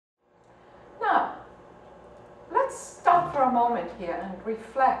moment here and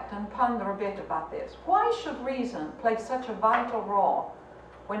reflect and ponder a bit about this. Why should reason play such a vital role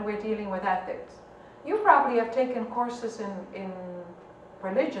when we're dealing with ethics? You probably have taken courses in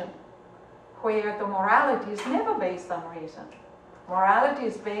religion where the morality is never based on reason. Morality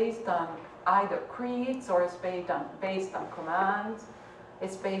is based on either creeds or it's based on commands.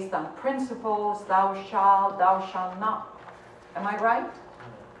 It's based on principles, thou shalt not. Am I right?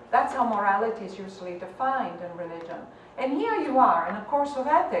 That's how morality is usually defined in religion. And here you are in a course of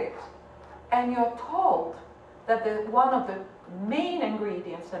ethics, and you're told that one of the main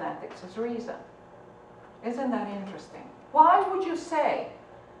ingredients in ethics is reason. Isn't that interesting? Why would you say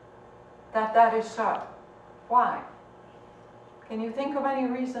that that is so? Why? Can you think of any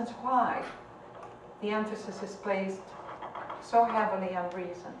reasons why the emphasis is placed so heavily on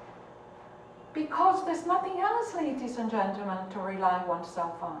reason? Because there's nothing else, ladies and gentlemen, to rely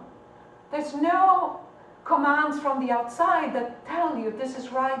oneself on. There's no commands from the outside that tell you this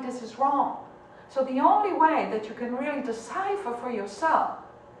is right, this is wrong. So the only way that you can really decipher for yourself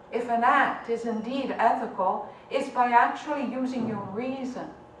if an act is indeed ethical is by actually using your reason.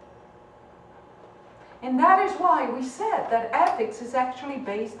 And that is why we said that ethics is actually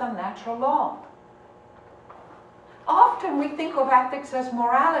based on natural law. Often we think of ethics as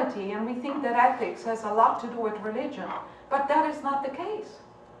morality, and we think that ethics has a lot to do with religion, but that is not the case.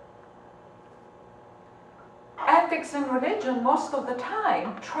 Ethics and religion, most of the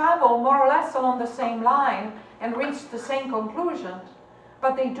time, travel more or less along the same line and reach the same conclusions,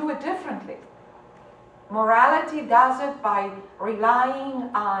 but they do it differently. Morality does it by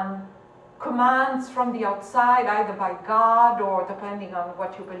relying on commands from the outside, either by God or depending on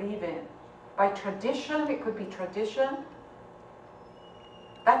what you believe in. By tradition, it could be tradition.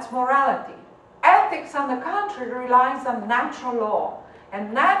 That's morality. Ethics, on the contrary, relies on natural law.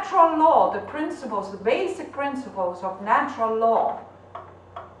 And natural law, the principles, the basic principles of natural law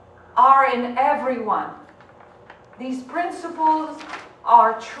are in everyone. These principles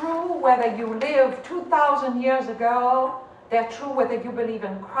are true whether you lived 2,000 years ago. They're true whether you believe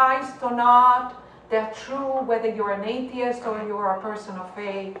in Christ or not. They're true whether you're an atheist or you're a person of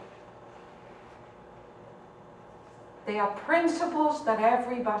faith. They are principles that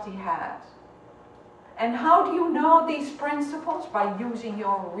everybody has. And how do you know these principles? By using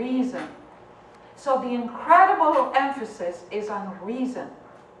your reason. So the incredible emphasis is on reason.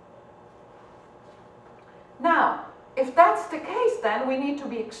 Now, if that's the case, then we need to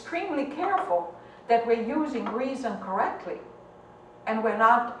be extremely careful that we're using reason correctly and we're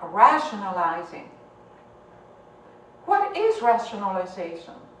not rationalizing. What is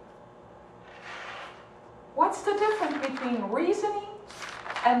rationalization? What's the difference between reasoning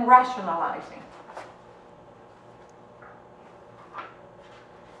and rationalizing?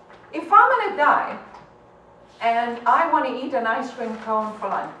 If I'm on a diet and I want to eat an ice cream cone for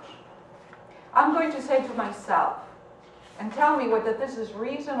lunch, I'm going to say to myself, and tell me whether this is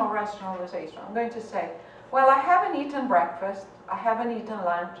reason or rationalization. I'm going to say, well, I haven't eaten breakfast, I haven't eaten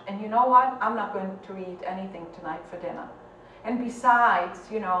lunch, and you know what? I'm not going to eat anything tonight for dinner. And besides,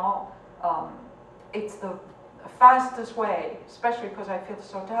 you know, it's the fastest way, especially because I feel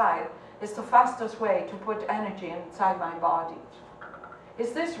so tired, it's the fastest way to put energy inside my body.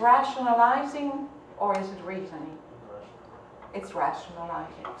 Is this rationalizing or is it reasoning? It's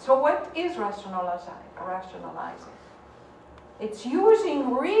rationalizing. So what is rationalizing? It's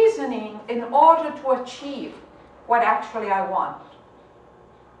using reasoning in order to achieve what actually I want.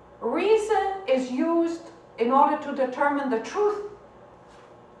 Reason is used in order to determine the truth,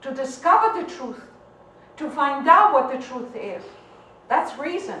 to discover the truth, to find out what the truth is. That's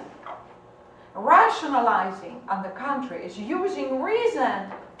reason. Rationalizing, on the contrary, is using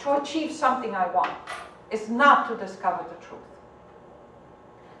reason to achieve something I want. It's not to discover the truth.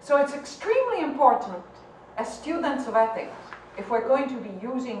 So it's extremely important as students of ethics, if we're going to be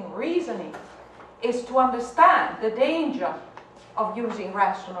using reasoning, is to understand the danger of using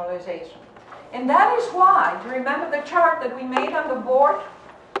rationalization. And that is why, do you remember the chart that we made on the board?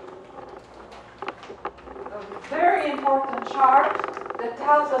 A very important chart that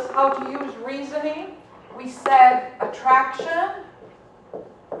tells us how to use reasoning. We said attraction,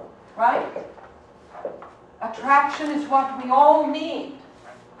 right? Attraction is what we all need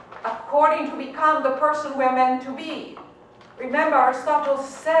according to become the person we're meant to be. Remember, Aristotle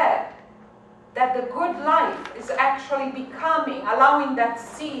said that the good life is actually becoming, allowing that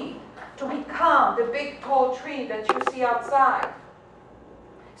seed to become the big tall tree that you see outside.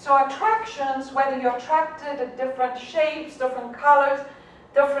 So attractions, whether you're attracted at different shapes, different colors,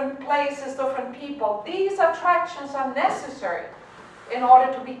 different places, different people, these attractions are necessary in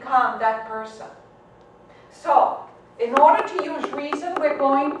order to become that person. So, In order to use reason, we're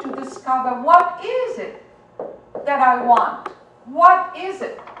going to discover what is it that I want. What is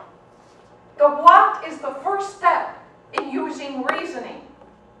it? The what is the first step in using reasoning.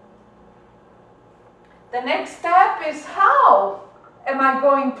 The next step is how am I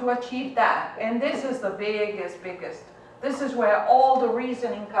going to achieve that? And this is the biggest. This is where all the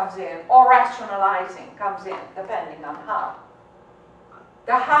reasoning comes in, or rationalizing comes in, depending on how.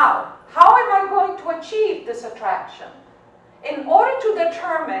 The how. How am I going to achieve this attraction? In order to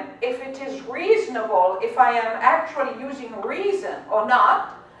determine if it is reasonable, if I am actually using reason or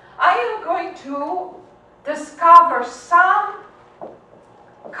not, I am going to discover some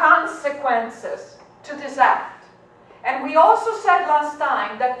consequences to this act. And we also said last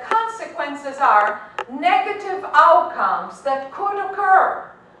time that consequences are negative outcomes that could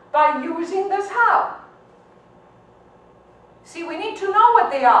occur by using this how. See, we need to know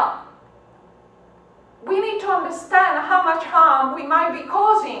what they are. We need to understand how much harm we might be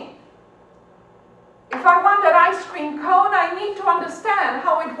causing. If I want that ice cream cone, I need to understand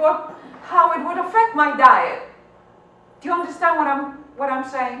how it would affect my diet. Do you understand what I'm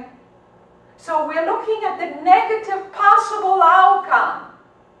saying? So we're looking at the negative possible outcome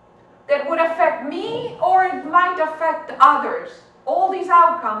that would affect me, or it might affect others. All these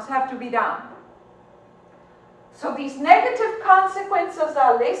outcomes have to be done. So these negative consequences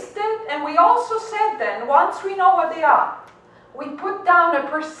are listed, and we also said then, once we know what they are, we put down a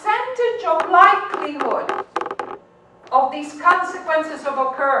percentage of likelihood of these consequences of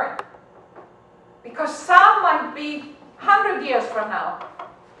occurring. Because some might be 100 years from now.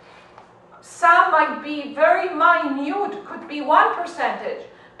 Some might be very minute, could be 1%,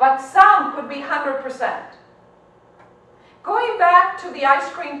 but some could be 100%. Going back to the ice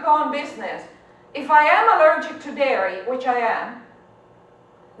cream cone business, if I am allergic to dairy, which I am,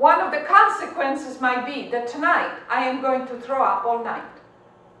 one of the consequences might be that tonight I am going to throw up all night.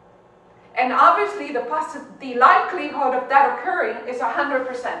 And obviously the likelihood of that occurring is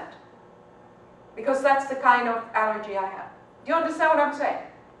 100%. Because that's the kind of allergy I have. Do you understand what I'm saying?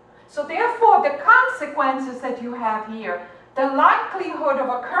 So therefore, the consequences that you have here, the likelihood of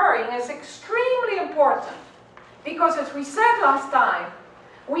occurring is extremely important. Because as we said last time,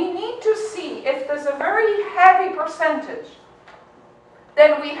 we need to see if there's a very heavy percentage,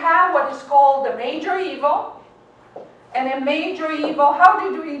 then we have what is called the major evil. And a major evil, how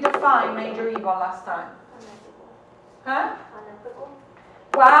did we define major evil last time? Unethical. Huh? Unethical.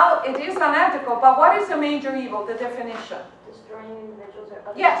 Well, it is unethical, but what is a major evil, the definition? Destroying individuals or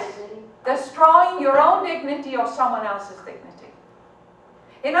others' Yes, dignity. destroying your own dignity or someone else's dignity.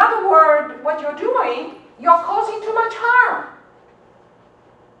 In other words, what you're doing, you're causing too much harm.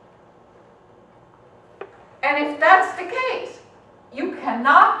 And if that's the case, you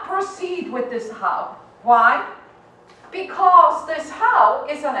cannot proceed with this how. Why? Because this how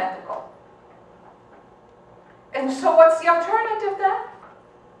is unethical. And so what's the alternative then?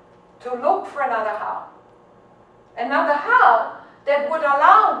 To look for another how. Another how that would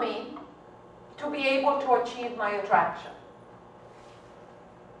allow me to be able to achieve my attraction.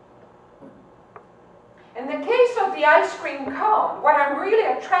 In the case of the ice cream cone, what I'm really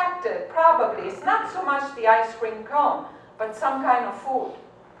attracted probably is not so much the ice cream cone, but some kind of food.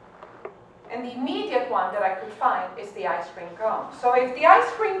 And the immediate one that I could find is the ice cream cone. So if the ice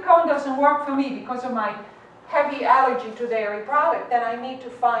cream cone doesn't work for me because of my heavy allergy to dairy product, then I need to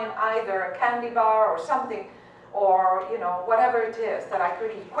find either a candy bar or something, or whatever it is that I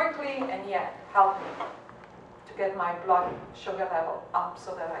could eat quickly and yet help me to get my blood sugar level up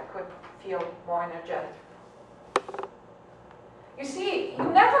so that I could feel more energetic. You see, you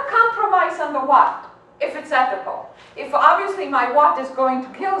never compromise on the what if it's ethical. If obviously my what is going to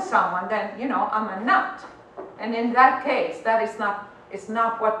kill someone, then I'm a nut. And in that case, that is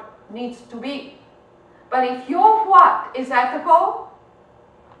not what needs to be. But if your what is ethical,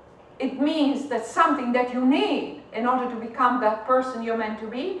 it means that something that you need in order to become that person you're meant to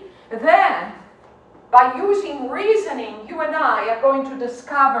be, then by using reasoning, you and I are going to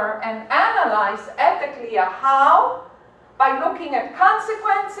discover and analyze ethically a how by looking at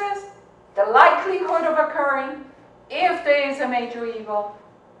consequences, the likelihood of occurring, if there is a major evil,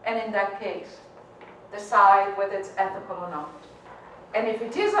 and in that case, decide whether it's ethical or not. And if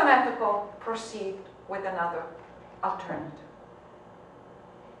it is unethical, proceed with another alternative.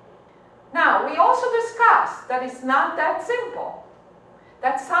 Now, we also discussed that it's not that simple,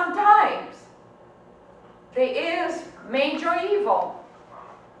 that sometimes there is major evil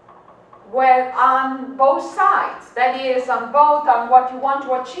on both sides, that is, on what you want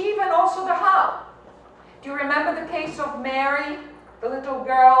to achieve and also the how. Do you remember the case of Mary, the little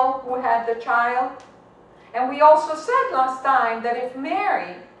girl who had the child? And we also said last time that if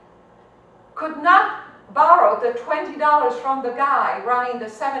Mary could not borrow the $20 from the guy running the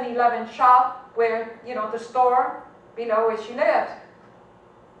 7-Eleven shop where, you know, the store below where she lives,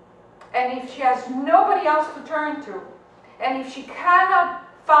 and if she has nobody else to turn to, and if she cannot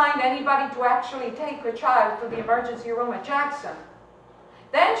find anybody to actually take her child to the emergency room at Jackson,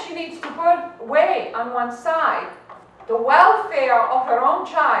 then she needs to put away on one side the welfare of her own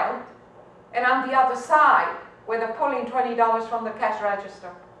child, and on the other side, where they're pulling $20 from the cash register.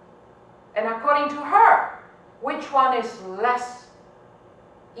 And according to her, which one is less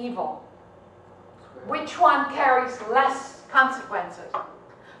evil? Which one carries less consequences?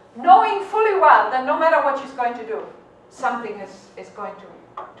 Knowing fully well that no matter what she's going to do, something is going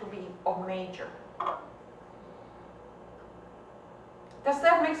to be of major. Does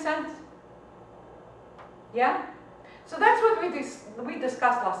that make sense? Yeah? So that's what we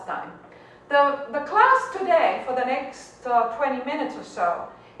discussed last time. The class today, for the next 20 minutes or so,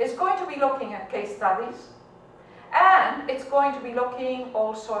 is going to be looking at case studies, and it's going to be looking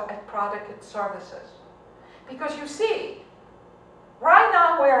also at product and services. Because you see, right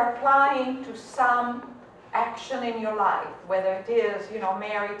now we're applying to some action in your life, whether it is, you know,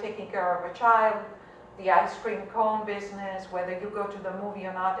 Mary taking care of a child, the ice cream cone business, whether you go to the movie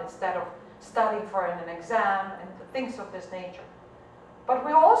or not instead of studying for an exam, and things of this nature. But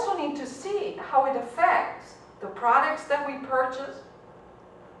we also need to see how it affects the products that we purchase,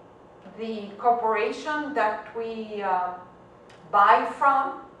 the corporation that we buy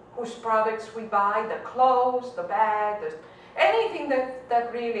from, whose products we buy, the clothes, the bag, anything that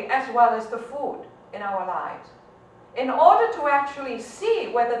really, as well as the food in our lives, in order to actually see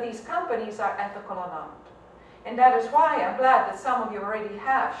whether these companies are ethical or not. And that is why I'm glad that some of you already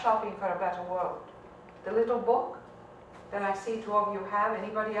have Shopping for a Better World. The little book that I see two of you have.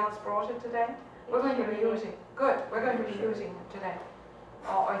 Anybody else brought it today? We're going to be using, good, we're going to be using it today.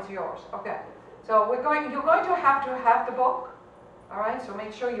 Oh, it's yours, okay. So you're going to have the book, all right? So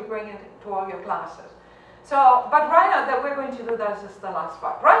make sure you bring it to all your classes. So, but right now that we're going to do, this is the last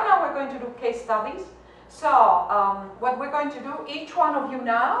part. Right now we're going to do case studies. So what we're going to do, each one of you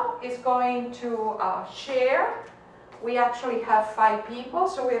now is going to share. We actually have 5 people,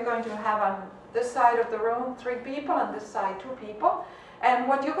 so we're going to have on this side of the room 3 people, and this side 2 people. And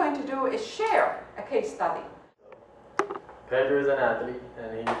what you're going to do is share a case study. Pedro is an athlete,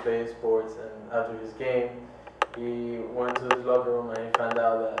 and he plays sports, and after his game, he went to his locker room and he found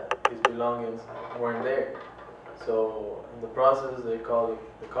out that his belongings weren't there. So in the process, they called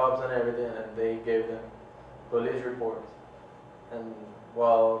the cops and everything, and they gave them police reports. And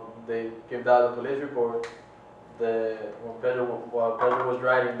while they gave out the police report, while Pedro was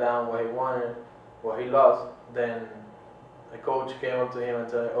writing down what he wanted, what he lost, then a coach came up to him and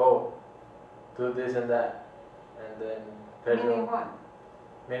said, "Oh, do this and that." And then Pedro, Meaning what?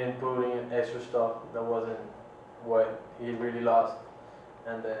 meaning putting in extra stuff that wasn't what he really lost.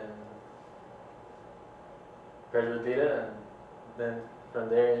 And then Pedro did it, and then from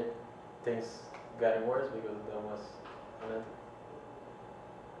there things got worse because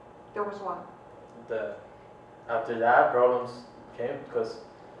There was one. After that, problems came because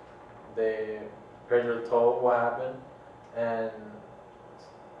Pedro told what happened, and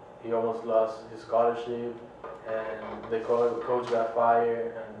he almost lost his scholarship, and the coach got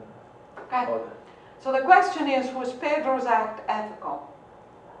fired, and all that. So the question is, was Pedro's act ethical?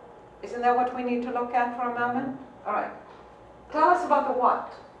 Isn't that what we need to look at for a moment? All right. Tell us about the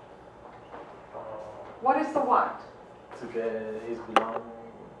what. What is the what? To get his belonging.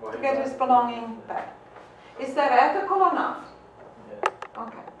 To get his belonging back. Is that ethical or not? Yeah.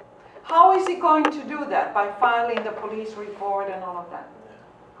 Okay. How is he going to do that? By filing the police report and all of that? Yeah.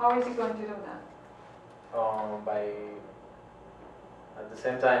 How is he going to do that? By at the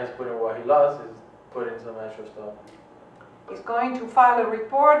same time he's putting what he lost, he's putting some extra stuff. He's going to file a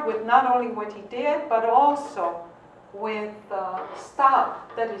report with not only what he did, but also with stuff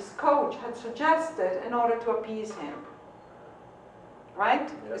that his coach had suggested in order to appease him. Right?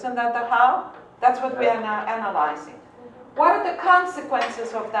 Yep. Isn't that the how? That's what we are now analyzing. What are the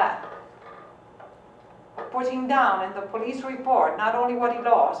consequences of that? Putting down in the police report not only what he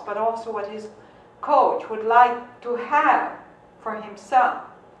lost, but also what his coach would like to have for himself.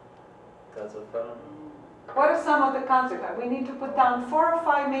 That's a felony. What are some of the consequences? We need to put down 4 or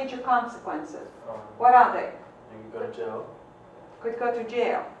 5 major consequences. What are they? You can go to jail. Could go to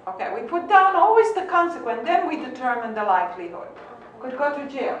jail. Okay, we put down always the consequence, then we determine the likelihood. Could go to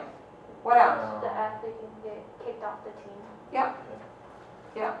jail. What else? The athlete can get kicked off the team. Yeah.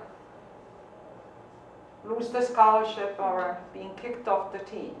 Yeah. Lose the scholarship or being kicked off the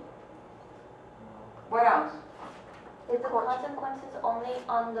team. What else? Is the consequences only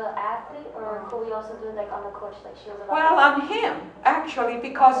on the athlete, or could we also do it like on the coach, like she was about Well, on him, actually,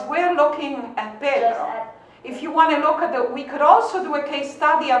 because we're looking at just Pedro. at, If you want to look at we could also do a case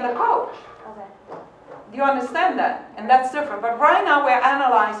study on the coach. okay. Do you understand that? And that's different. But right now we're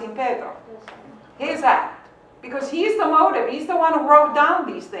analyzing Pedro, his act. Because he's the motive. He's the one who wrote down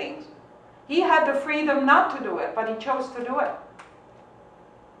these things. He had the freedom not to do it, but he chose to do it.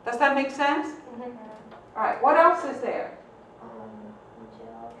 Does that make sense? All right, what else is there?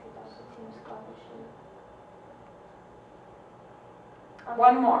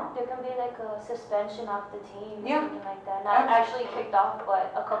 One more. There can be like a suspension off the team, or Yeah. something like that. Not actually kicked off,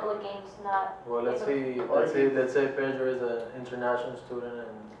 but a couple of games not. Well, let's say Pedro is an international student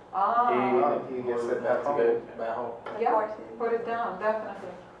and he gets would it have back to home. get back home. Yeah, put it down, definitely.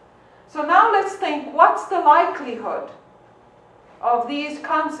 So now let's think, what's the likelihood of these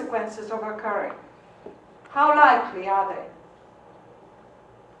consequences of occurring? How likely are they?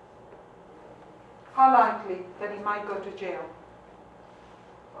 How likely that he might go to jail?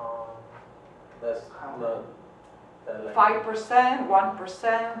 That's not that like 5%,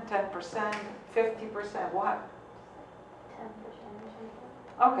 1%, 10%, 50%, what? 10% or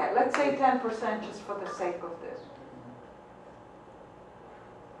something. Okay, let's say 10% just for the sake of this.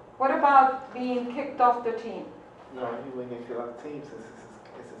 What about being kicked off the team? No, he wouldn't get kicked off the team since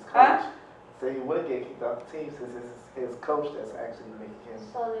it's his coach. Huh? So he would get kicked off the team since it's his coach that's actually making him.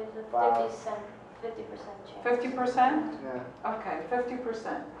 So there's a 50% chance. 50%? Yeah. Okay,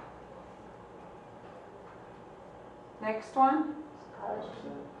 50%. Next one, Scholarship,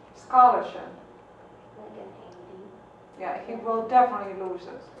 scholarship. like an 80. Yeah, he will definitely lose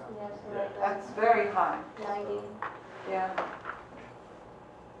it. Yes, like That's very high. 90. Yeah.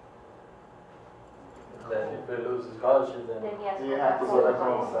 that if he loses scholarship, then Then yes. You have to go back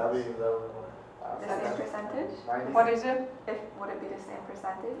home. So I mean, The same percentage? 90. What is it? Would it be the same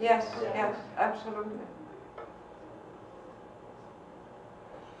percentage? Yes, Yeah. yes, absolutely.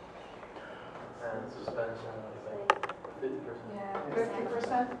 and suspension is like 50%. Yeah.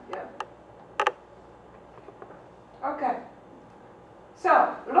 50%? Yeah. Okay.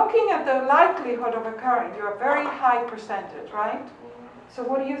 So, looking at the likelihood of occurring, you're a very high percentage, right? So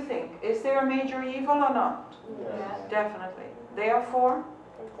what do you think? Is there a major evil or not? Yeah. Definitely. Therefore,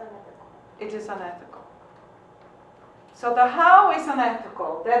 It's unethical. it is unethical. So the how is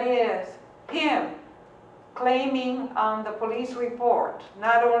unethical. That is, him claiming on the police report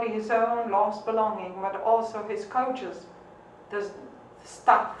not only his own lost belonging, but also his coach's the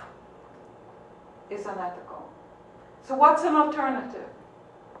stuff is unethical. So what's an alternative?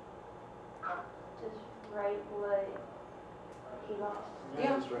 Just write what he lost.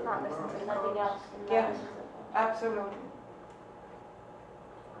 Yeah. That's right. Not listen to Nothing else. Yeah. Absolutely.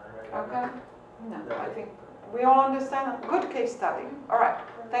 Okay? No, I think we all understand. Good case study. All right,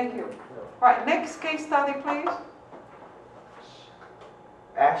 thank you. All right, next case study, please.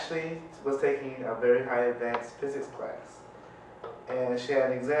 Ashley was taking a very high advanced physics class, and she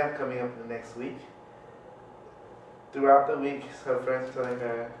had an exam coming up in the next week. Throughout the week, her friends were telling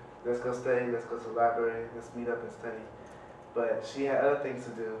her, let's go study, let's go to the library, let's meet up and study. But she had other things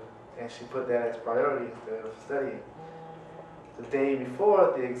to do, and she put that as priority instead of studying. The day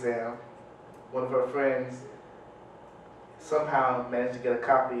before the exam, one of her friends somehow managed to get a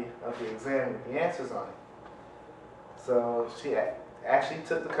copy of the exam with the answers on it. So she actually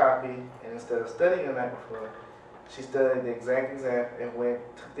took the copy, and instead of studying the night before, she studied the exact exam and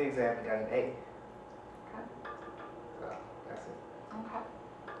took the exam and got an A. So that's it. Okay.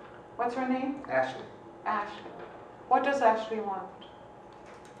 What's her name? Ashley. Ashley. What does Ashley want?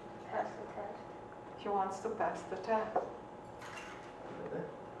 Pass the test. She wants to pass the test.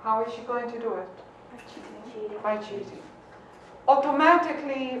 How is she going to do it? Cheating. By cheating.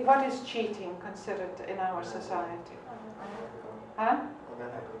 Automatically, what is cheating considered in our society? Huh?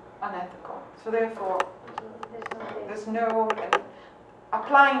 Unethical. So therefore, there's no,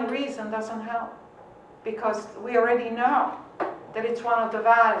 applying reason doesn't help, because we already know that it's one of the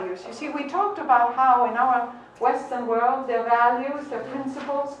values. You see, we talked about how in our Western world, there are values, there are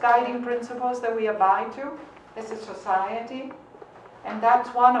principles, guiding principles that we abide to as a society, and that's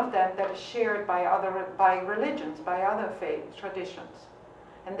one of them that is shared by religions, by other faith traditions.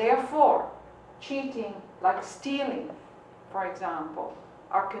 And therefore, cheating, like stealing, for example,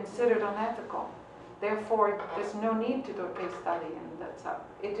 are considered unethical. Therefore, there's no need to do a case study, and that's how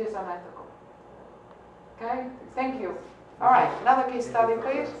it is unethical. Okay, thank you. All right, another case study,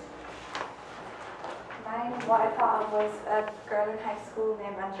 please. Mine, what I thought of was a girl in high school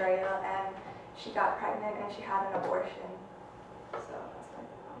named Andrea, and she got pregnant and she had an abortion. So that's my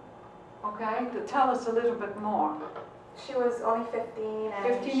thought. Okay, to tell us a little bit more. She was only 15 and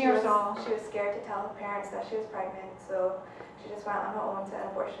 15 years old. She was scared to tell her parents that she was pregnant, so she just went on her own to an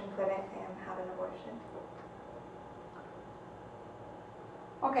abortion clinic and had an abortion.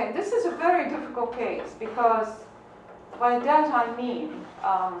 Okay, this is a very difficult case because by that I mean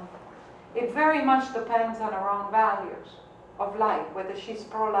it very much depends on her own values of life, whether she's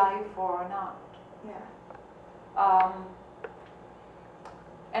pro-life or not. Yeah.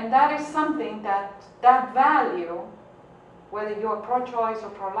 And that is something that value, whether you're pro-choice or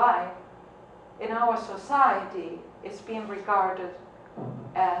pro-life, in our society is being regarded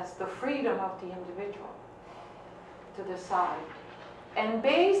as the freedom of the individual to decide. And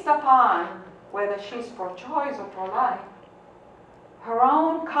based upon whether she's pro-choice or pro-life, her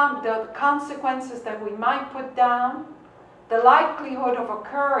own the consequences that we might put down, the likelihood of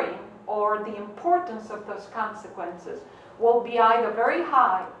occurring or the importance of those consequences will be either very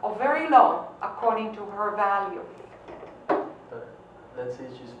high or very low according to her value. But let's say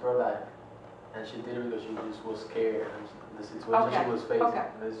she's pro-life, and she did it because she just was scared and the situation she was facing. Okay.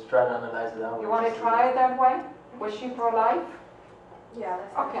 Let's try to analyze it that way. You want to try it that way? Was she pro-life? Yeah,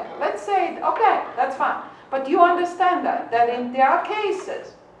 that's Okay, let's say, okay, that's fine. But you understand that there are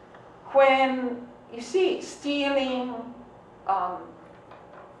cases when, you see, stealing,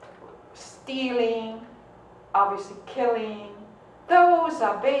 obviously killing, those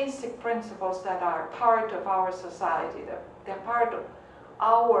are basic principles that are part of our society. They're part of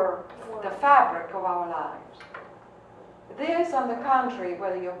the fabric of our lives. This, on the contrary,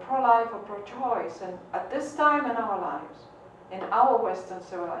 whether you're pro-life or pro-choice, and at this time in our lives, in our Western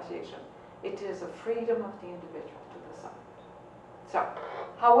civilization, it is a freedom of the individual to decide. So,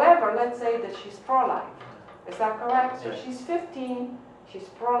 however, let's say that she's pro-life. Is that correct? So Yeah. she's 15, she's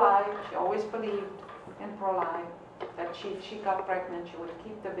pro-life, she always believed in pro-life, that if she got pregnant, she would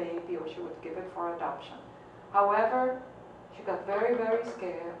keep the baby or she would give it for adoption. However, she got very, very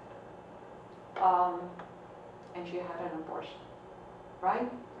scared, and she had an abortion, right?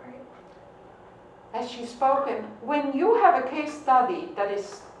 right. Has she spoken? When you have a case study that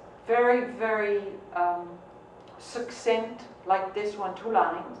is very, very succinct, like this one, 2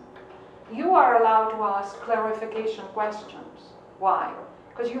 lines, you are allowed to ask clarification questions. Why?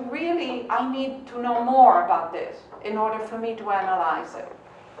 Because you really, I need to know more about this in order for me to analyze it.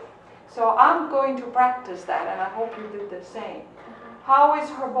 So I'm going to practice that, and I hope you do the same. How does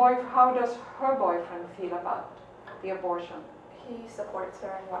her boyfriend feel about the abortion? He supports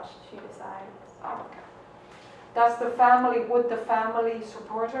her in what she decides. Oh, okay. Would the family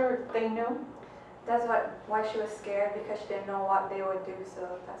support her if they knew? That's why she was scared, because she didn't know what they would do,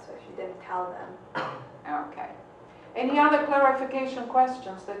 so that's why she didn't tell them. Okay. Any other clarification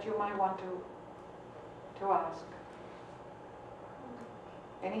questions that you might want to ask?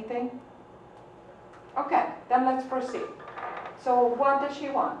 Anything? Okay, then let's proceed. So what does she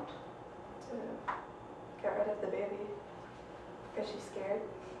want? To get rid of the baby, because she's scared.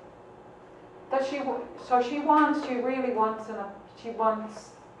 Does she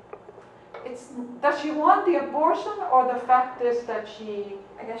want the abortion, or the fact is that she,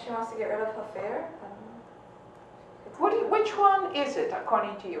 I guess she wants to get rid of her fear. which one is it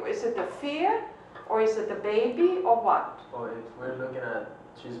according to you? Is it the fear, or is it the baby, or what? Or if we're looking at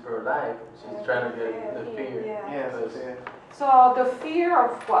she's pro-life, she's trying to get the fear. Yeah. Yes, Because- yeah. So the fear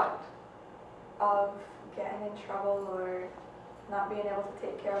of what? Of getting in trouble or not being able to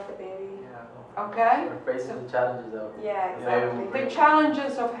take care of the baby. Yeah. Okay? We're facing the challenges of Yeah, Yeah, exactly. The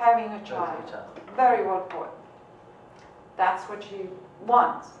challenges of having a raising child. a child. Very well put. That's what she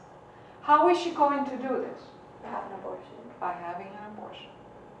wants. How is she going to do this? To have an abortion. By having an abortion.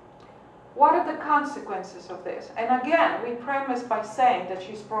 What are the consequences of this? And again, we premise by saying that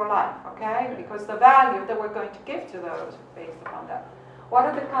she's pro-life, okay? Because the value that we're going to give to those is based upon that. What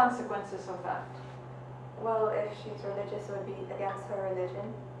are the consequences of that? Well, if she's religious, it would be against her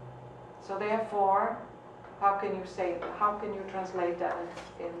religion. So therefore, how can you translate that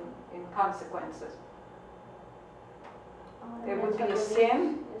in consequences? It would be a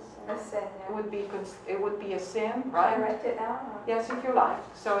sin. A sin, It would be a sin, Should I right? write it down? Or? Yes, if you like.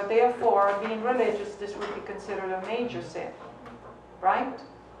 So therefore, being religious, this would be considered a major sin, right?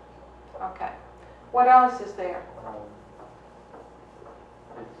 Okay. What else is there?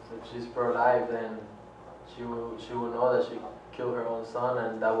 If she's pro-life, then she will know that she killed her own son,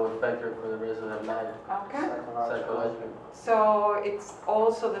 and that will affect her for the rest of her life. Okay. Psychologically. So it's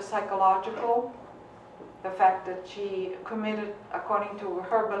also the psychological, the fact that she committed, according to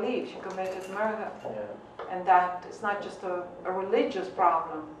her belief, she committed murder. Yeah. And that is not just a religious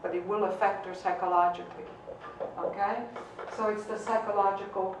problem, but it will affect her psychologically. Okay? So it's the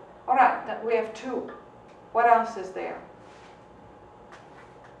psychological. All right. right, that we have 2. What else is there?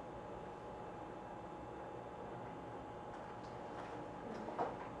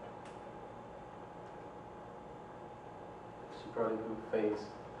 She probably could face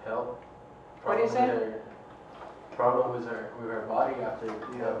health. What is problem it? with her- Problem with her body after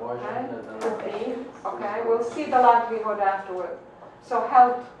the abortion. Okay. and Could be. Okay, we'll see the likelihood afterward. So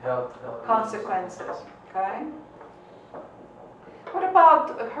health health consequences, okay? What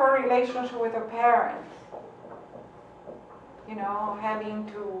about her relationship with her parents? You know, having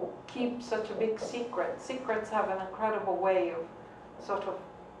to keep such a big secret. Secrets have an incredible way of sort of,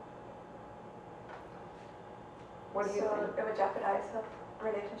 what do you So think? it would jeopardize the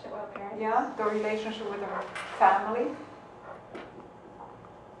relationship with her parents? Yeah, the relationship with her family.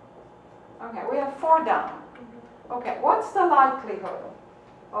 Okay, we have 4 down. Okay, what's the likelihood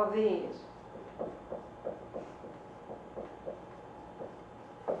of these?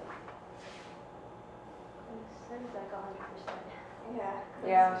 Seems like 100%. Yeah.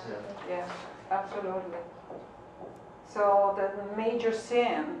 Yeah, yeah, absolutely. So the major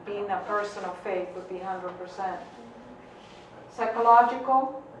sin, being a person of faith, would be 100%.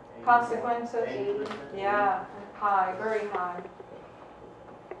 Psychological consequences? 80%. Yeah, high, very high.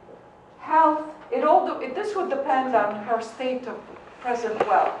 Health, this would depend on her state of present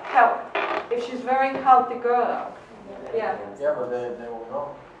wealth, health. If she's a very healthy girl, yeah. Yeah, but they won't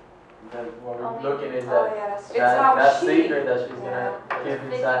know. That what we're Only- looking is Oh, that yeah, that's It's how that she- secret that she's Yeah. gonna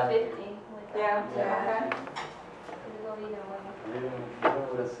keep inside. 50-50. Yeah, Yeah. okay. We go either way.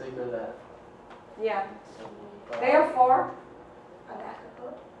 Living with a secret that. Yeah. Therefore,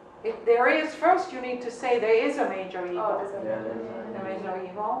 unethical. if there is, first you need to say there is a major Oh, evil. there's a Yeah, there's There is no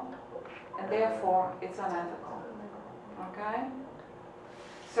evil, and therefore it's unethical. Okay?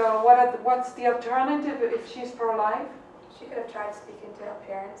 So what's the alternative if she's pro-life? She could have tried speaking to her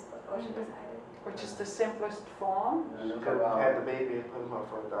parents before she decided. Which is the simplest form. Look Could have had the about. baby and put him up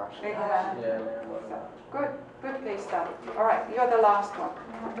for adoption. Exactly. Yeah. Good case study. All right, you're the last one.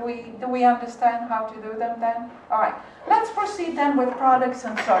 Do we understand how to do them then? All right, let's proceed then with products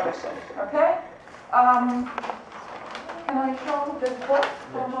and services. Okay? Can I show this book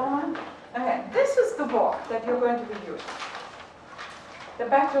for a moment? Okay, this is the book that you're going to be using. The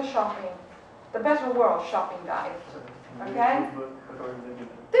Better World Shopping Guide. Okay?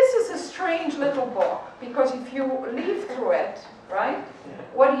 This is a strange little book because if you leaf through it, right,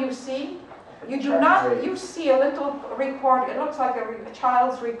 what do you see? You do not, you see a little report, it looks like a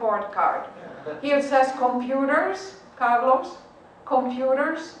child's report card. Here it says computers, Carlos,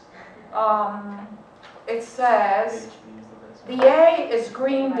 computers. It says the A is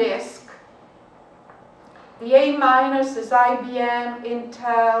green disk. The A minus is IBM,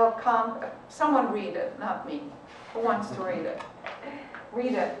 Intel, someone read it, not me. Who wants to read it?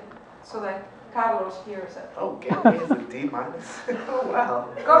 Read it so that Carlos hears it. Oh, Gateway is a D minus? Oh, wow.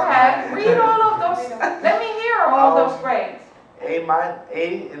 Go ahead, read all of those. Let me hear all those grades. A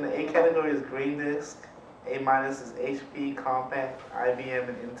in the A category is green disk. A minus is HP, Compaq, IBM,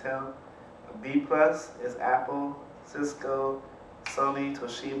 and Intel. A B plus is Apple, Cisco, Sony,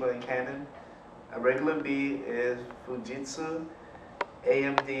 Toshiba, and Canon. A regular B is Fujitsu,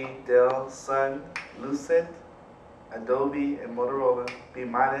 AMD, Dell, Sun, Lucent, Adobe, and Motorola. B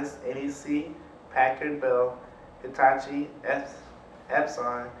minus, NEC, Packard, Bell, Hitachi,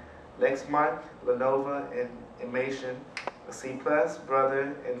 Epson, Lexmark, Lenovo, and Imation. A C plus,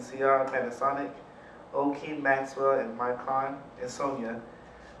 Brother, NCR, Panasonic, Oki, Maxwell, and Micron, and Sonya.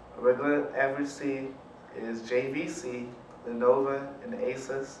 A regular average C is JVC, Lenovo, and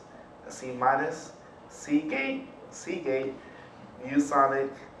Asus. A C minus, Seagate, ViewSonic,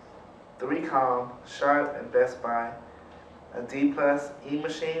 3Com, Sharp, and Best Buy. A D plus,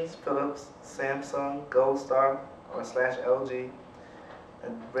 E-Machines, Philips, Samsung, Gold Star, or /LG. A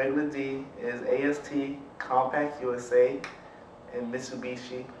regular D is AST, Compaq USA, and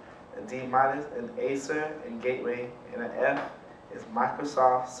Mitsubishi. A D minus, an Acer, and Gateway. And an F is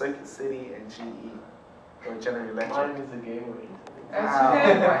Microsoft, Circuit City, and GE, or General Electric. Mine is the gateway. That's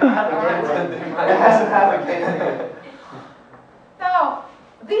a good one. All right. It has to have a gateway. Now,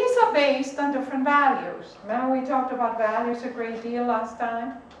 these are based on different values. Remember we talked about values a great deal last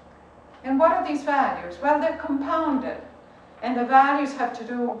time? And what are these values? Well, they're compounded. And the values have to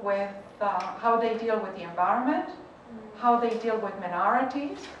do with how they deal with the environment, how they deal with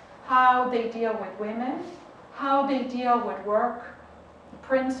minorities, how they deal with women, how they deal with work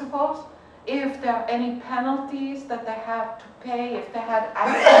principles, if there are any penalties that they have to pay, if they had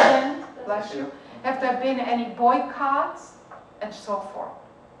accidents, bless you, if there have been any boycotts, and so forth.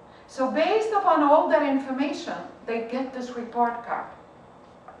 So based upon all that information, they get this report card.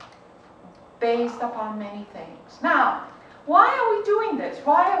 based upon many things. Now, why are we doing this?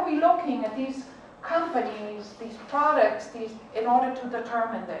 Why are we looking at these companies, these products, in order to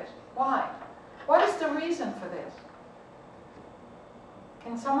determine this? Why? What is the reason for this?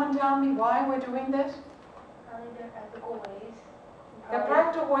 Can someone tell me why we're doing this? Probably there are ethical ways. The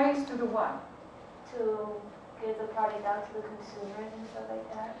practical ways to do what? To get the product out to the consumers and stuff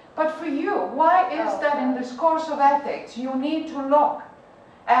like that. But for you, why is that in this course of ethics you need to look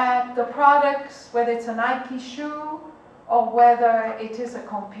at the products, whether it's a Nike shoe or whether it is a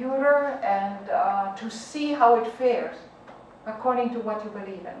computer, and to see how it fares according to what you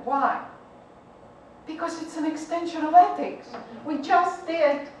believe in? Why? Because it's an extension of ethics. We just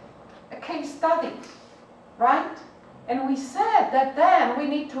did a case study, right? And we said that then we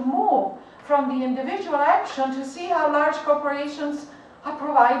need to move from the individual action to see how large corporations are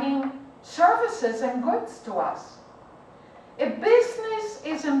providing services and goods to us. A business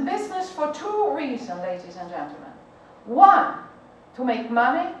is in business for two reasons, ladies and gentlemen. One, to make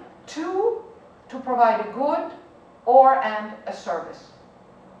money. Two, to provide a good and a service.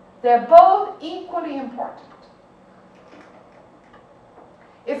 They're both equally important.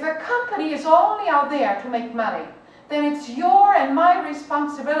 If a company is only out there to make money, then it's your and my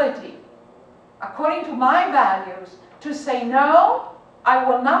responsibility, according to my values, to say, no, I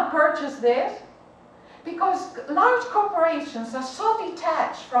will not purchase this, because large corporations are so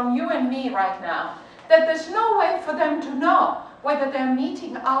detached from you and me right now that there's no way for them to know whether they're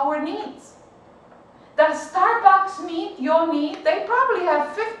meeting our needs. Does Starbucks meet your need? They probably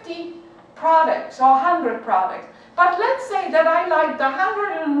have 50 products or 100 products. But let's say that I like the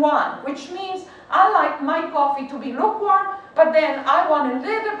 101, which means I like my coffee to be lukewarm, but then I want a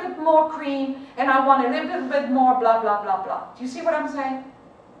little bit more cream, and I want a little bit more blah, blah, blah, blah. Do you see what I'm saying?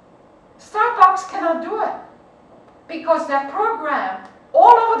 Starbucks cannot do it, because they're programmed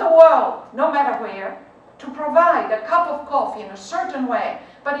all over the world, no matter where, to provide a cup of coffee in a certain way.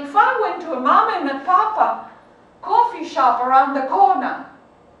 But if I went to a mama and papa coffee shop around the corner,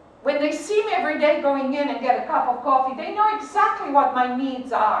 when they see me every day going in and get a cup of coffee, they know exactly what my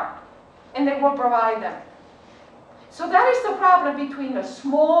needs are, and they will provide them. So that is the problem between a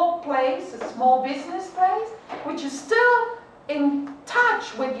small place, a small business place, which is still in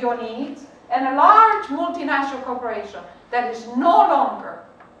touch with your needs, and a large multinational corporation that is no longer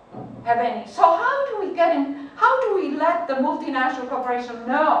have any. So how do we let the multinational corporation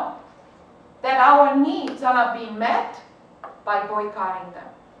know that our needs are not being met? By boycotting them.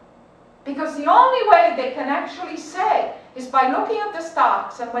 Because the only way they can actually say is by looking at the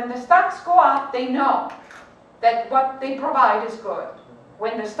stocks, and when the stocks go up, they know that what they provide is good.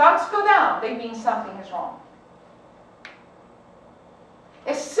 When the stocks go down, they mean something is wrong.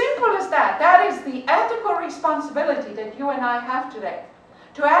 As simple as that. That is the ethical responsibility that you and I have today.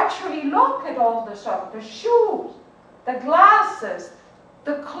 To actually look at all the stuff, the shoes, the glasses,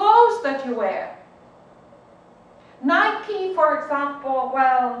 the clothes that you wear. Nike, for example,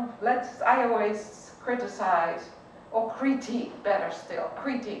 well, I always criticize, or critique, better still,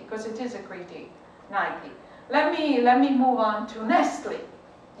 critique, because it is a critique, Nike. Let me move on to Nestle.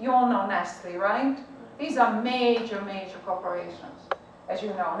 You all know Nestle, right? These are major, major corporations. As you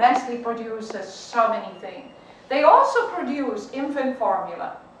know, Nestle produces so many things. They also produce infant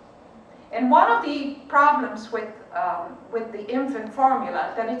formula. And one of the problems with the infant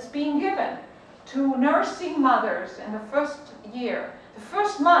formula, that it's being given to nursing mothers in the first year, the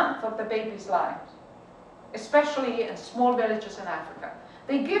first month of the baby's lives, especially in small villages in Africa.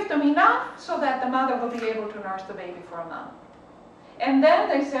 They give them enough so that the mother will be able to nurse the baby for a month. And then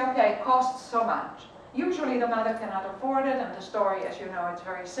they say, okay, it costs so much. Usually the mother cannot afford it, and the story, as you know, it's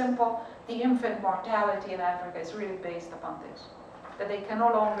very simple. The infant mortality in Africa is really based upon this. That they can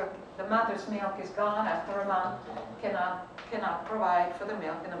no longer, the mother's milk is gone after a month, cannot provide for the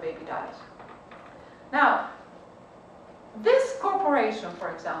milk, and the baby dies. Now, this corporation,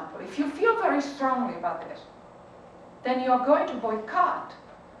 for example, if you feel very strongly about this, then you're going to boycott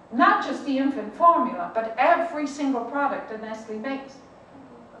not just the infant formula, but every single product that Nestle makes.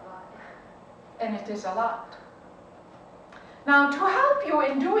 And it is a lot. Now, to help you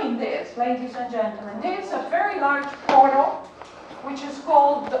in doing this, ladies and gentlemen, there's a very large portal which is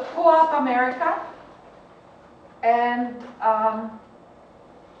called the Co-op America. And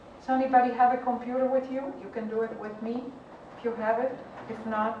does anybody have a computer with you? You can do it with me if you have it. If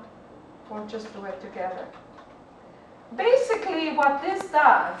not, we'll just do it together. Basically, what this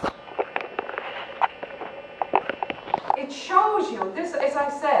does, it shows you, this, as I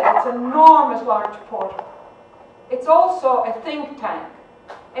said, it's an enormous large portal. It's also a think tank.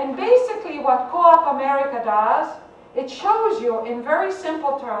 And basically what Co-op America does, it shows you in very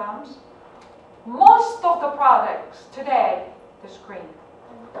simple terms most of the products today, the screen,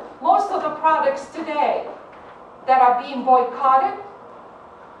 most of the products today that are being boycotted,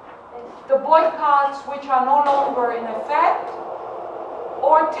 the boycotts which are no longer in effect,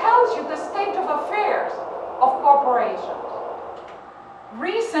 or tells you the state of affairs of corporations.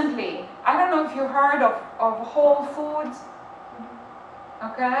 Recently, I don't know if you heard of Whole Foods,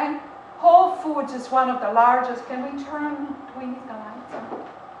 okay? Whole Foods is one of the largest, do we need the lights on?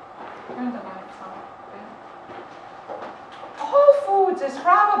 Turn the lights on. Okay. Whole Foods is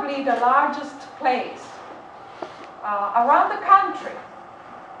probably the largest place around the country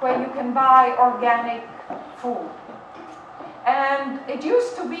where you can buy organic food. And it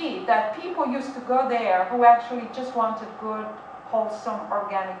used to be that people used to go there who actually just wanted good, wholesome,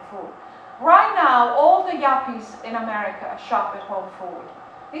 organic food. Right now, all the yuppies in America shop at Whole Foods.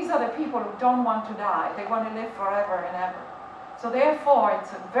 These are the people who don't want to die. They want to live forever and ever. So therefore,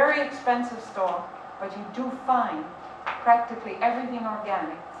 it's a very expensive store, but you do find practically everything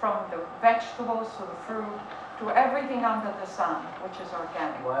organic, from the vegetables to the fruit, to everything under the sun, which is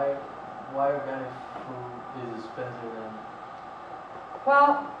organic. Why organic food is expensive then?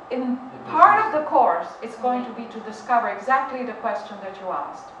 Well, in part of the course, it's going to be to discover exactly the question that you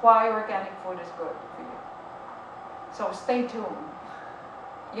asked, why organic food is good for you. So stay tuned.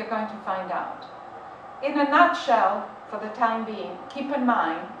 You're going to find out. In a nutshell, for the time being, keep in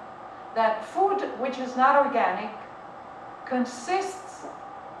mind that food which is not organic consists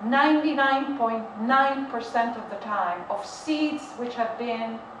 99.9% of the time of seeds which have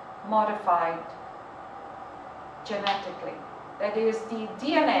been modified genetically. That is, the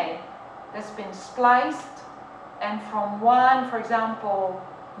DNA that's been spliced, and from one, for example,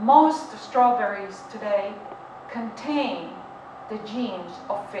 most strawberries today contain the genes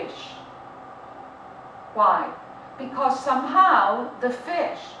of fish. Why? Because somehow the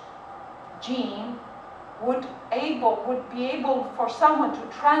fish gene would be able for someone to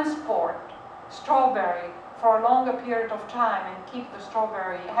transport strawberry for a longer period of time and keep the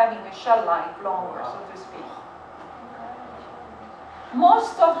strawberry having a shell life longer, so to speak.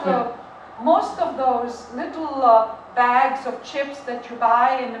 Most of those little bags of chips that you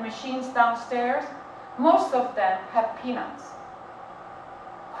buy in the machines downstairs, most of them have peanuts.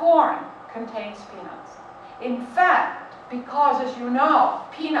 Corn contains peanuts. In fact, because as you know,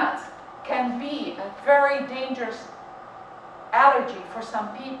 peanuts can be a very dangerous allergy for some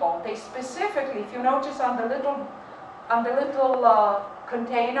people. They specifically, if you notice on the little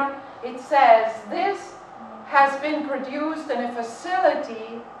container, it says this has been produced in a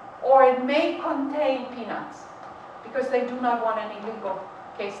facility, or it may contain peanuts, because they do not want any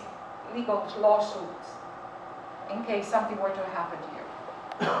legal lawsuits in case something were to happen to you.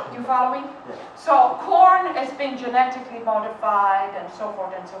 Do you follow me? Yeah. So corn has been genetically modified and so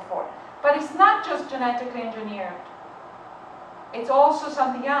forth and so forth. But it's not just genetically engineered. It's also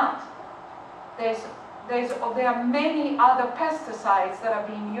something else. There are many other pesticides that are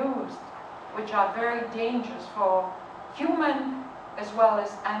being used, which are very dangerous for human as well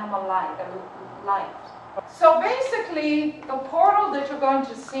as animal life. So basically, the portal that you're going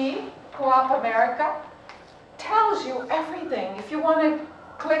to see, Co-op America, tells you everything. If you want to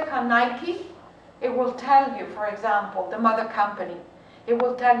click on Nike, it will tell you, for example, the mother company. It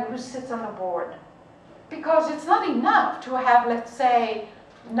will tell you who sits on the board. Because it's not enough to have, let's say,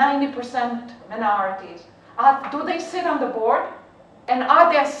 90% minorities. Do they sit on the board? And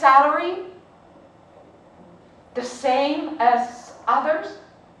are their salary the same as others?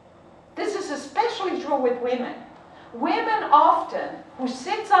 This is especially true with women. Women often, who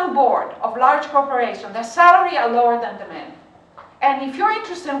sits on board of large corporations, their salary are lower than the men. And if you're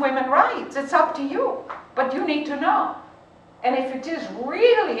interested in women's rights, it's up to you. But you need to know. And if it is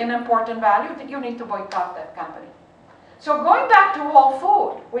really an important value, then you need to boycott that company. So going back to Whole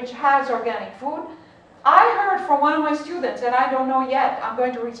Food, which has organic food, I heard from one of my students, and I don't know yet, I'm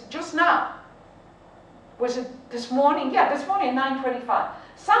going to read just now. Was it this morning? Yeah, this morning at 9:25.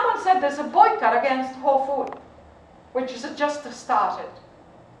 Someone said there's a boycott against Whole Food, which is just started.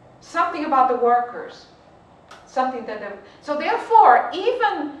 Something about the workers. Something that so therefore,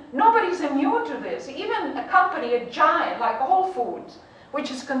 even nobody's immune to this. Even a company, a giant like Whole Foods,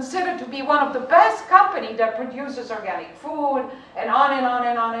 which is considered to be one of the best companies that produces organic food, and on and on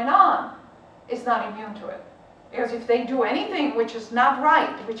and on and on, is not immune to it. Because if they do anything which is not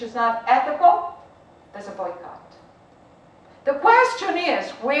right, which is not ethical, there's a boycott. The question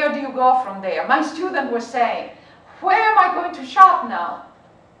is, where do you go from there? My student was saying, where am I going to shop now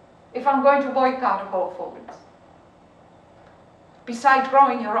if I'm going to boycott Whole Foods? Besides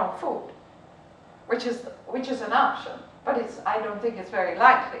growing your own food, which is an option. But I don't think it's very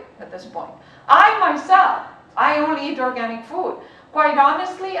likely at this point. I myself, I only eat organic food. Quite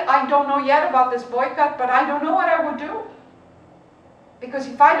honestly, I don't know yet about this boycott, but I don't know what I would do. Because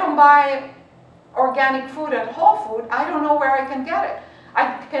if I don't buy organic food at Whole Food, I don't know where I can get it.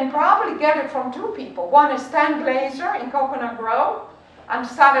 I can probably get it from two people. One is Stan Glazer in Coconut Grove on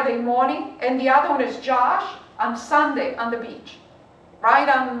Saturday morning, and the other one is Josh on Sunday on the beach. Right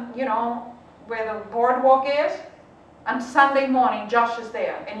on, you know, where the boardwalk is. On Sunday morning, Josh is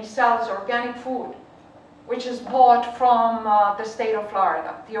there, and he sells organic food, which is bought from the state of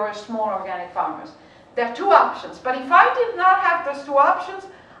Florida, the small organic farmers. There are two options, but if I did not have those two options,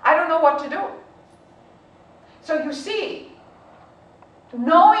 I don't know what to do. So you see,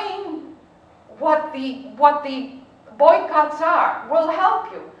 knowing what the boycotts are will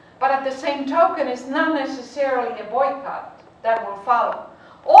help you, but at the same token, it's not necessarily a boycott that will follow.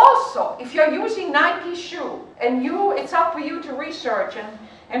 Also, if you're using Nike shoe, and it's up for you to research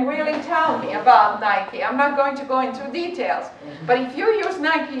and really tell me about Nike. I'm not going to go into details, but if you use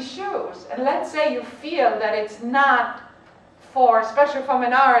Nike shoes, and let's say you feel that it's not for, especially for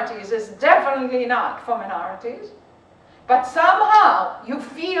minorities, it's definitely not for minorities, but somehow you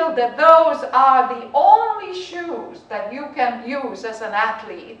feel that those are the only shoes that you can use as an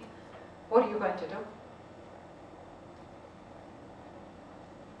athlete, what are you going to do?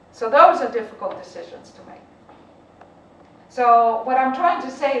 So those are difficult decisions to make. So what I'm trying to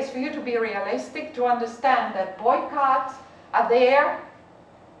say is for you to be realistic, to understand that boycotts are there,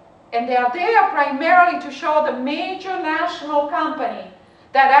 and they are there primarily to show the major national company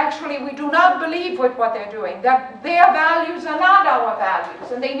that actually we do not believe with what they're doing, that their values are not our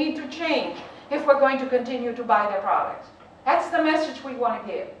values, and they need to change if we're going to continue to buy their products. That's the message we want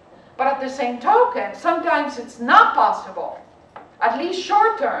to give. But at the same token, sometimes it's not possible, at least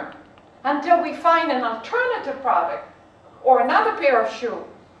short term, until we find an alternative product or another pair of shoes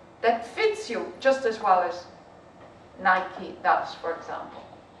that fits you just as well as Nike does, for example.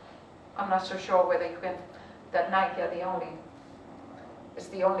 I'm not so sure whether you can, that Nike is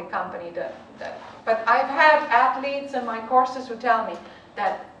the only company that, but I've had athletes in my courses who tell me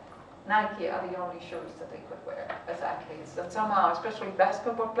that Nike are the only shoes that they could wear as athletes, and somehow, especially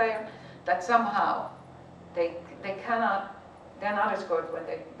basketball players, that somehow they cannot, they're not as good when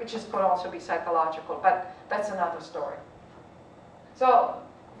they, which could also be psychological, but that's another story. So,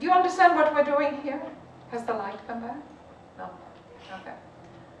 do you understand what we're doing here? Has the light come back? No? Okay.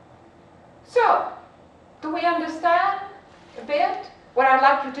 So, do we understand a bit what I'd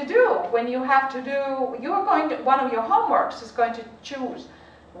like you to do when you have to do, you are going to, one of your homeworks is going to choose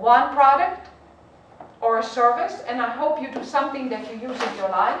one product or a service, and I hope you do something that you use in your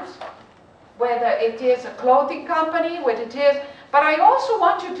lives, whether it is a clothing company, whether it is, but I also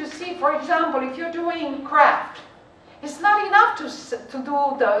want you to see, for example, if you're doing craft, it's not enough to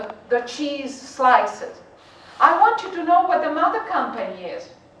do the cheese slices. I want you to know what the mother company is,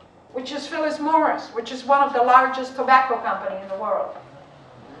 which is Phyllis Morris, which is one of the largest tobacco companies in the world.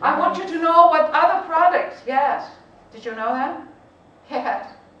 I want you to know what other products, yes. Did you know that? Yes.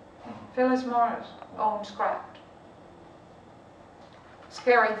 Phyllis Morris owns Kraft.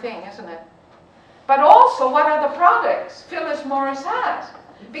 Scary thing, isn't it? But also, what other products Phyllis Morris has?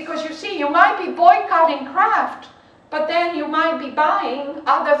 Because you see, you might be boycotting Kraft, but then you might be buying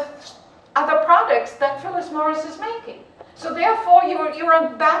other products that Phyllis Morris is making. So therefore, you're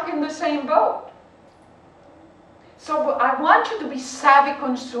back in the same boat. So I want you to be savvy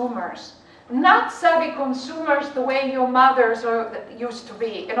consumers. Not savvy consumers the way your mothers used to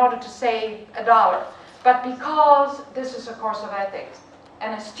be in order to save $1, but because this is a course of ethics.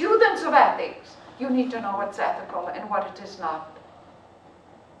 And as students of ethics, you need to know what's ethical and what it is not.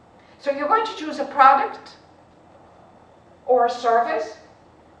 So you're going to choose a product or a service.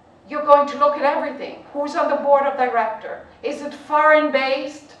 You're going to look at everything. Who's on the board of directors? Is it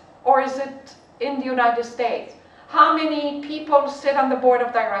foreign-based or is it in the United States? How many people sit on the board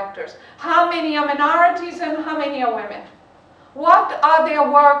of directors? How many are minorities and how many are women? What are their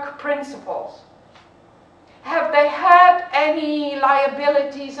work principles? Have they had any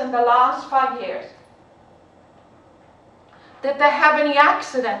liabilities in the last 5 years? Did they have any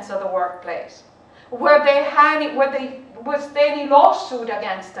accidents at the workplace? Was there any lawsuit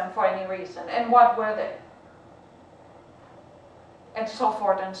against them for any reason? And what were they? And so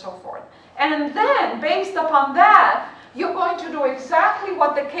forth and so forth. And then, based upon that, you're going to do exactly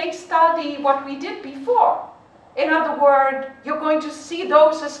what the case study, what we did before. In other words, you're going to see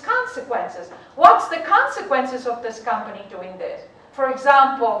those as consequences. What's the consequences of this company doing this? For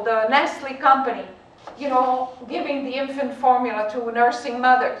example, the Nestle company, you know, giving the infant formula to nursing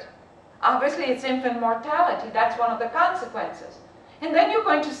mothers. Obviously, it's infant mortality. That's one of the consequences. And then you're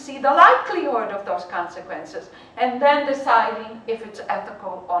going to see the likelihood of those consequences, and then deciding if it's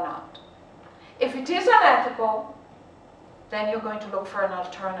ethical or not. If it is unethical, then you're going to look for an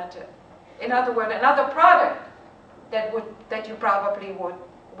alternative. In other words, another product that you probably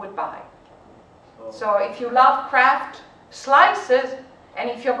would buy. So if you love Kraft slices, and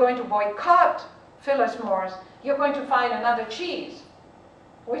if you're going to boycott Phyllis Moore's, you're going to find another cheese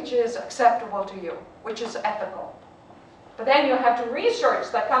which is acceptable to you, which is ethical. But then you have to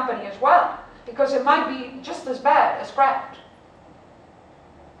research that company as well, because it might be just as bad as Kraft.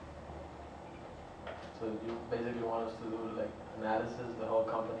 So you basically want us to do like analysis, the whole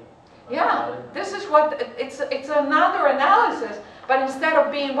company? Yeah, this is what, it's another analysis, but instead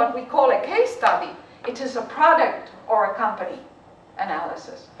of being what we call a case study, it is a product or a company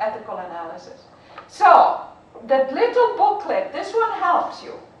analysis, ethical analysis. So, that little booklet, this one helps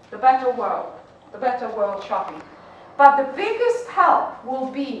you, the Better World Shopping. But the biggest help will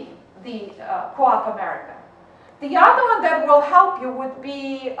be the Co-op America. The other one that will help you would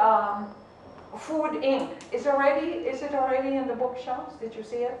be Food Inc. Is it already in the bookshelves? Did you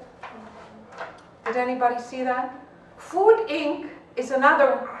see it? Did anybody see that? Food Inc. is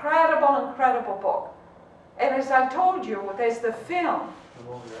another incredible book. And as I told you, there's the film. The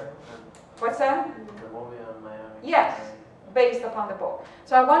movie, right? What's that? The movie on Miami. Yes, based upon the book.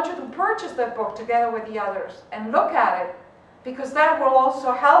 So I want you to purchase that book together with the others and look at it, because that will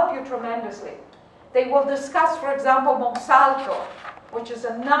also help you tremendously. They will discuss, for example, Monsanto, which is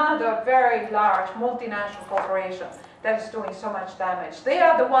another very large multinational corporation that is doing so much damage. They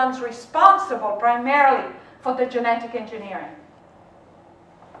are the ones responsible primarily for the genetic engineering,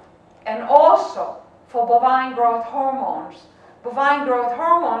 and also for bovine growth hormones. Bovine growth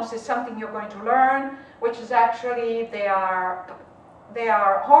hormones is something you're going to learn, which is actually, they are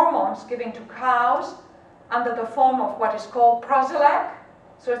hormones given to cows under the form of what is called Prozac.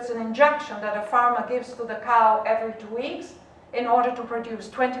 So it's an injection that a farmer gives to the cow every 2 weeks in order to produce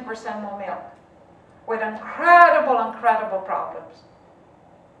 20% more milk, with incredible problems.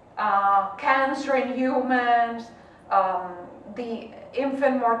 Cancer in humans, the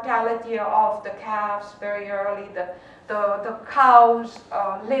infant mortality of the calves very early, the cows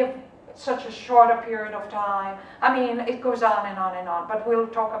live such a shorter period of time. I mean, it goes on and on and on, but we'll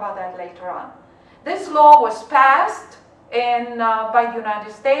talk about that later on. This law was passed by the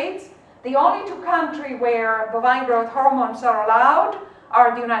United States. The only two countries where bovine growth hormones are allowed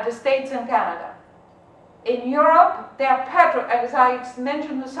are the United States and Canada. In Europe, they are as I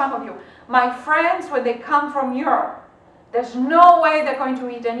mentioned to some of you, my friends, when they come from Europe, there's no way they're going to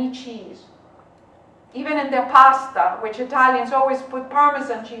eat any cheese. Even in their pasta, which Italians always put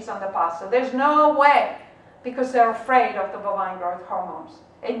Parmesan cheese on the pasta, there's no way, because they're afraid of the bovine growth hormones.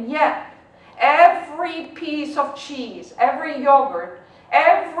 And yet, every piece of cheese, every yogurt,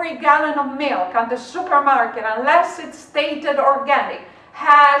 every gallon of milk on the supermarket, unless it's stated organic,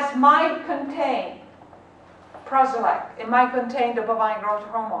 might contain Prozac. It might contain the bovine growth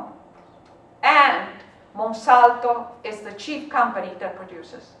hormone. And Monsanto is the chief company that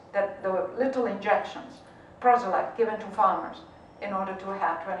produces the little injections, Prozac, given to farmers in order to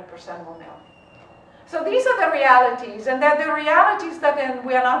have 20% more milk. So these are the realities, and they're the realities that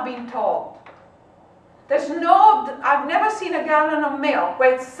we are not being told. I've never seen a gallon of milk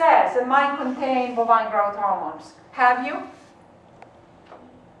where it says it might contain bovine growth hormones. Have you?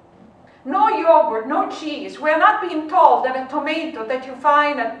 No yogurt, no cheese. We're not being told that a tomato that you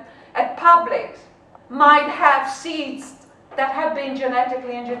find at Publix might have seeds that have been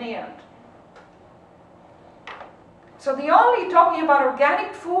genetically engineered. So the only talking about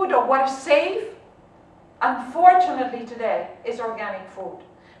organic food or what is safe, unfortunately today, is organic food,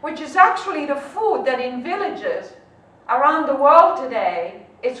 which is actually the food that in villages around the world today,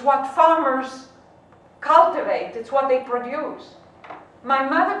 it's what farmers cultivate, it's what they produce. My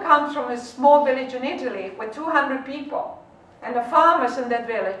mother comes from a small village in Italy with 200 people, and the farmers in that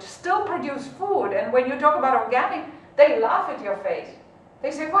village still produce food, and when you talk about organic, they laugh at your face.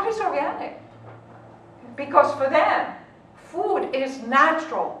 They say, what is organic? Because for them, food is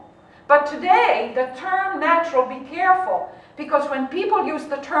natural. But today, the term natural, be careful, because when people use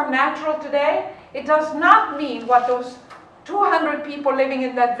the term natural today, it does not mean what those 200 people living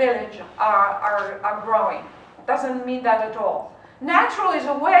in that village are growing. It doesn't mean that at all. Natural is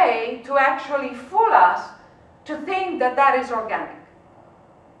a way to actually fool us to think that that is organic.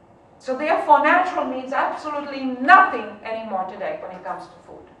 So therefore, natural means absolutely nothing anymore today when it comes to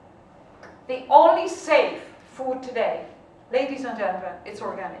food. The only safe food today, ladies and gentlemen, it's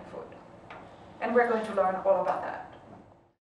organic food. And we're going to learn all about that.